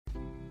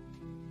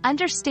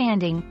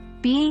Understanding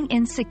being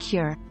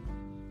insecure.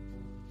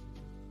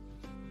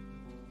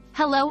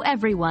 Hello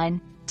everyone.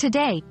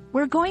 Today,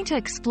 we're going to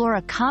explore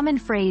a common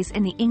phrase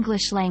in the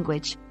English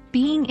language,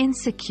 being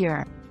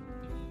insecure.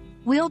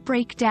 We'll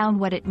break down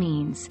what it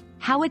means,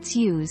 how it's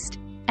used,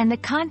 and the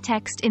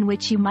context in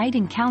which you might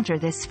encounter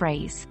this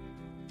phrase.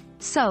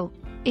 So,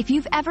 if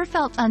you've ever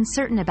felt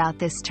uncertain about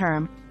this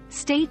term,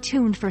 stay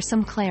tuned for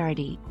some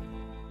clarity.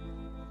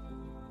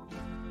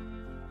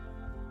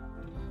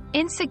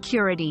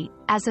 Insecurity,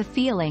 as a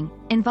feeling,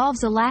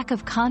 involves a lack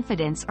of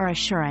confidence or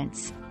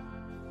assurance.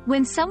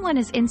 When someone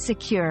is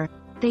insecure,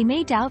 they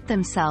may doubt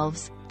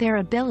themselves, their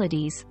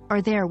abilities,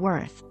 or their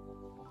worth.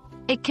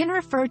 It can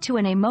refer to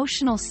an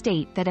emotional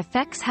state that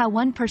affects how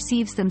one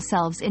perceives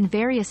themselves in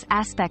various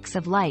aspects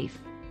of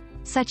life,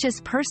 such as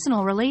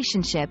personal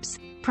relationships,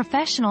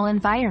 professional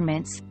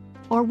environments,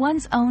 or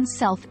one's own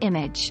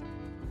self-image.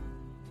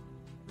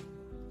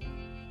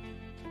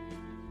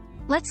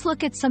 Let's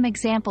look at some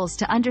examples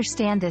to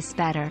understand this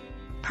better.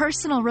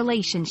 Personal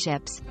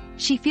relationships.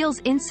 She feels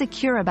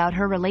insecure about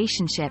her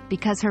relationship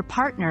because her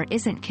partner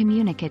isn't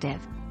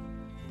communicative.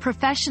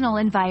 Professional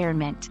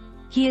environment.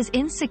 He is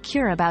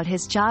insecure about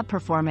his job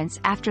performance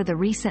after the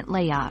recent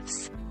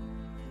layoffs.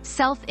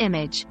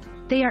 Self-image.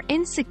 They are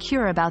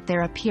insecure about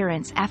their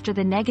appearance after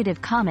the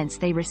negative comments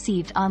they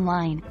received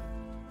online.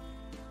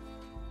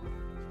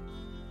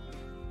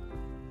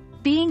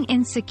 Being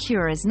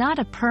insecure is not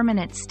a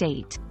permanent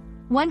state.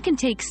 One can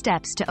take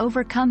steps to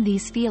overcome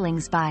these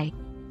feelings by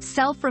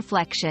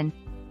self-reflection,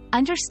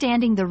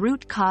 understanding the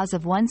root cause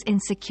of one's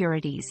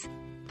insecurities,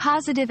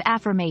 positive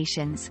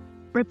affirmations,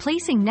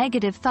 replacing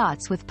negative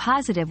thoughts with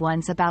positive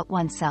ones about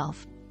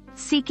oneself,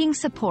 seeking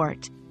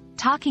support,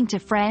 talking to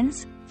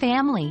friends,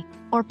 family,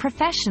 or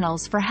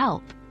professionals for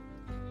help.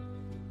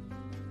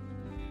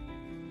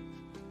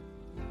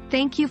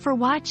 Thank you for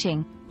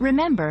watching.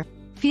 Remember,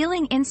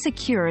 feeling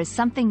insecure is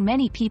something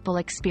many people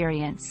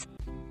experience.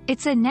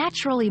 It's a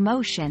natural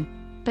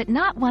emotion, but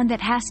not one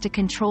that has to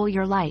control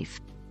your life.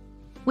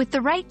 With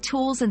the right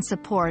tools and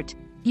support,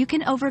 you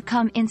can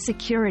overcome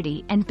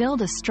insecurity and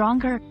build a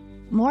stronger,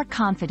 more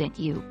confident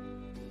you.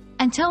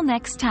 Until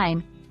next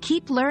time,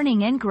 keep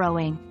learning and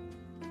growing.